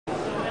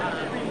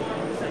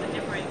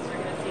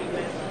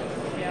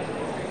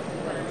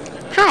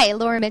Hi,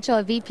 Laura Mitchell,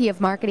 a VP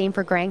of Marketing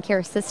for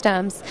GrandCare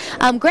Systems.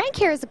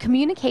 GrandCare is a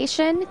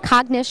communication,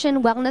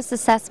 cognition, wellness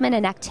assessment,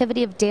 and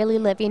activity of daily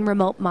living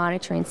remote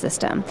monitoring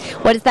system.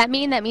 What does that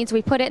mean? That means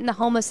we put it in the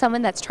home of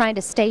someone that's trying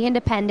to stay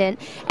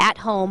independent at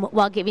home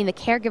while giving the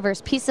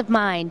caregivers peace of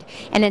mind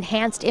and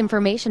enhanced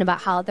information about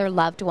how their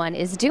loved one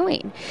is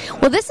doing.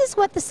 Well, this is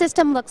what the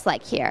system looks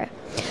like here.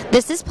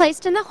 This is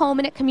placed in the home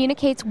and it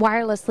communicates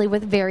wirelessly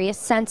with various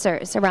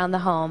sensors around the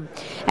home.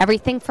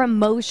 Everything from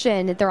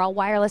motion, they're all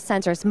wireless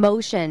sensors,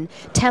 motion,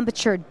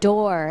 temperature,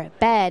 door,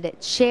 bed,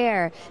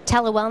 chair,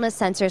 telewellness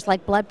sensors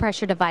like blood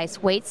pressure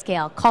device, weight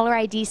scale, caller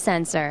ID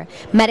sensor,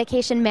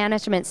 medication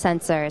management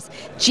sensors,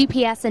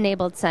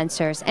 GPS-enabled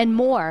sensors, and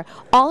more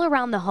all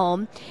around the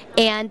home.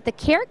 And the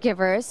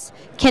caregivers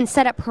can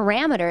set up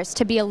parameters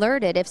to be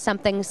alerted if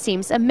something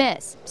seems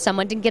amiss.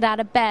 Someone didn't get out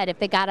of bed, if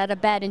they got out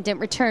of bed and didn't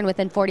return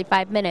within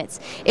 45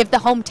 minutes, if the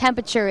home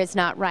temperature is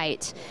not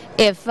right,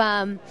 if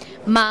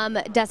mom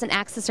doesn't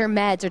access her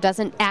meds or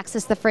doesn't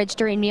access the fridge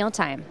during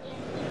mealtime.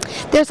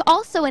 There's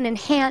also an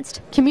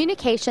enhanced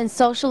communication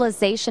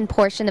socialization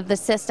portion of the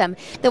system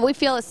that we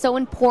feel is so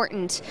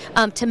important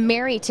to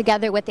marry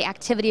together with the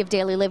activity of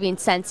daily living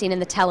sensing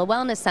and the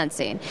telewellness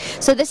sensing.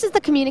 So this is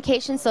the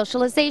communication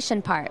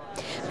socialization part.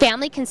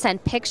 Family can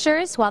send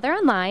pictures while they're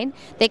online.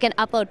 They can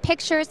upload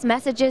pictures,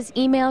 messages,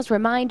 emails,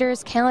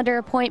 reminders, calendar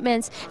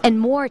appointments, and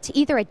more to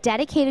either a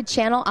dedicated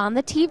channel on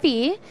the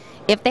TV,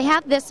 if they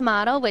have this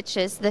model, this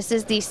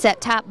is the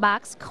set-top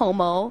box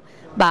Como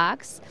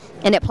box,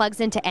 and it plugs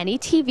into any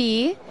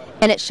TV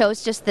and it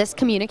shows just this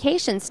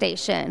communication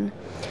station.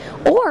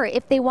 Or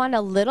if they want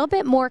a little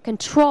bit more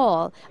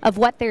control of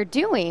what they're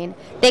doing,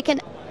 they can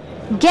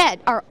get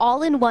our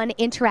all-in-one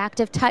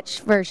interactive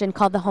touch version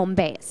called the Home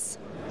Base.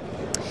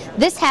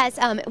 This has,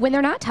 when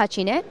they're not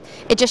touching it,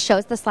 it just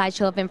shows the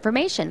slideshow of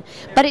information.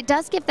 But it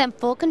does give them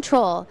full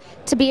control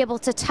to be able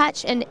to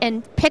touch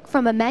and pick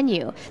from a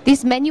menu.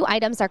 These menu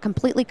items are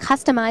completely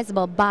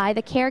customizable by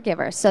the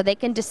caregiver, so they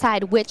can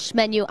decide which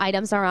menu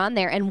items are on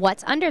there and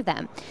what's under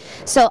them.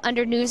 So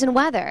under news and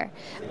weather,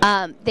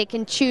 they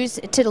can choose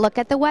to look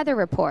at the weather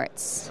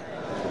reports.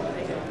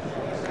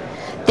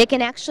 They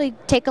can actually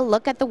take a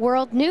look at the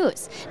world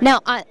news.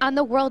 Now, on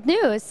the world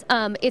news,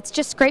 it's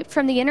just scraped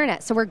from the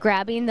internet, so we're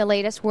grabbing the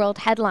latest world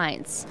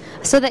headlines.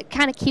 So that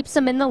kind of keeps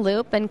them in the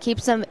loop and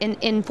keeps them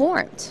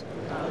informed.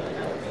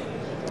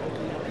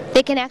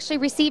 They can actually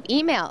receive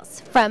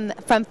emails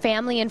from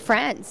family and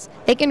friends.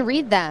 They can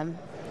read them,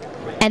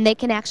 and they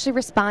can actually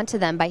respond to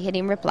them by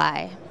hitting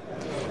reply.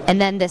 And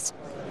then this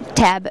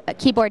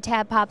keyboard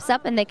tab pops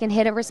up, and they can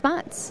hit a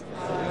response.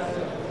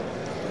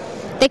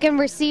 They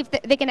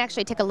can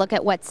actually take a look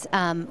at what's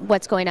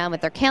going on with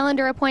their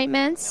calendar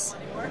appointments.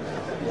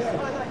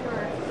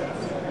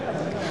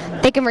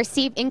 They can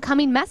receive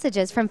incoming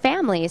messages from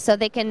family. So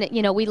they can,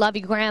 we love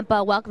you,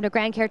 Grandpa, welcome to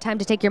GrandCare, time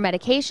to take your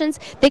medications.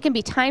 They can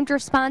be timed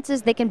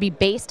responses. They can be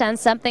based on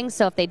something.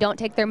 So if they don't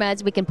take their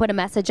meds, we can put a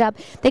message up.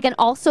 They can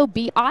also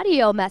be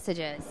audio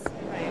messages.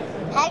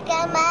 Hi,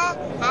 Grandma,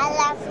 I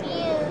love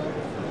you.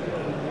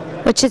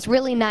 Which is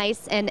really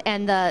nice, and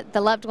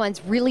the loved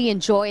ones really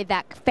enjoy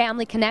that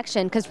family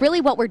connection, because really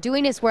what we're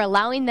doing is we're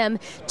allowing them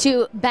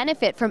to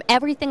benefit from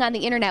everything on the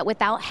internet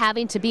without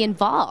having to be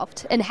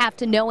involved and have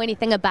to know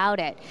anything about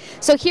it.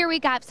 So here we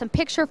got some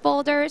picture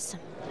folders.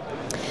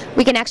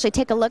 We can actually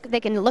take a look, they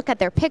can look at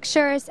their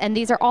pictures, and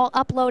these are all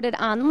uploaded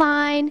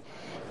online,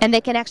 and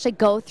they can actually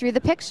go through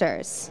the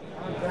pictures.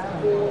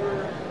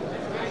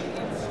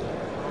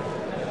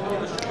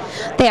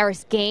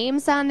 There's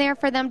games on there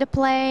for them to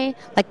play,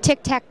 like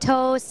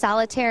tic-tac-toe,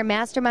 solitaire,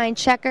 mastermind,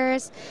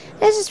 checkers.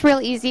 It's just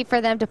real easy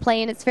for them to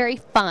play, and it's very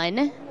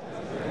fun.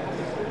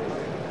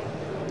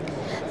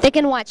 They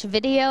can watch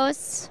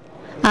videos,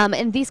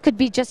 and these could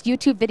be just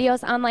YouTube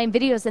videos, online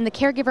videos, and the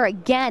caregiver,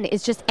 again,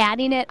 is just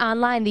adding it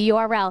online, the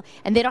URL,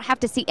 and they don't have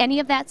to see any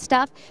of that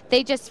stuff.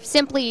 They just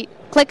simply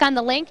click on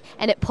the link,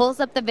 and it pulls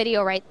up the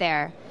video right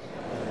there.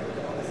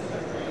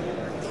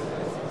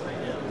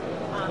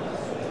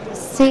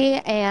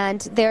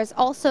 And there's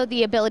also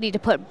the ability to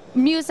put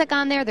music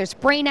on there. There's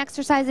brain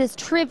exercises,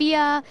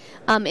 trivia,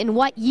 in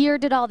what year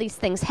did all these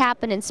things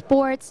happen in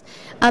sports,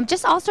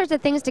 just all sorts of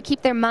things to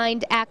keep their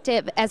mind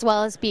active as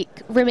well as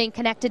remain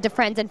connected to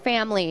friends and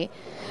family.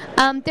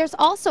 There's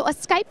also a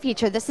Skype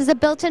feature. This is a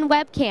built-in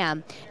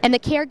webcam, and the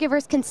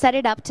caregivers can set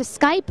it up to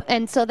Skype,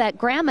 and so that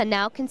grandma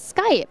now can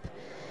Skype.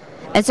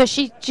 And so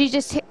she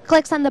just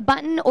clicks on the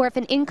button, or if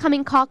an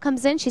incoming call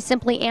comes in, she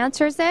simply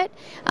answers it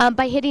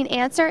by hitting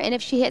answer. And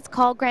if she hits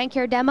call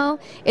GrandCare demo,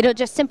 it'll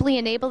just simply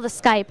enable the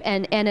Skype,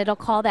 and it'll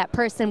call that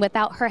person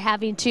without her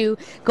having to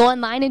go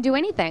online and do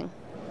anything.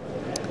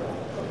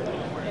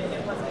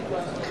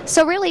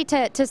 So really,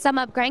 to sum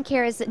up,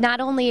 GrandCare is not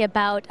only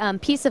about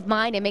peace of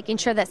mind and making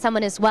sure that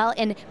someone is well,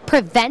 and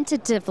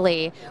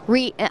preventatively,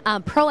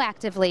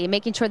 proactively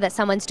making sure that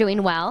someone's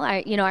doing well.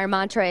 Our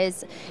mantra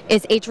is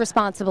age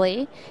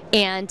responsibly,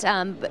 and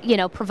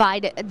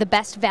provide the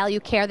best value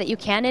care that you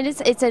can. And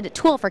it's a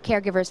tool for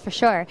caregivers for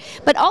sure.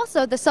 But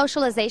also the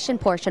socialization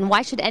portion.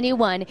 Why should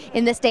anyone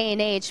in this day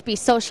and age be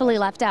socially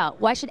left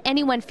out? Why should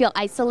anyone feel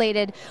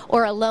isolated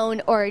or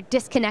alone or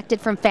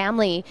disconnected from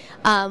family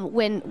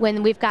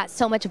when we've got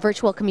so much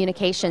virtual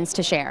communications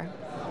to share?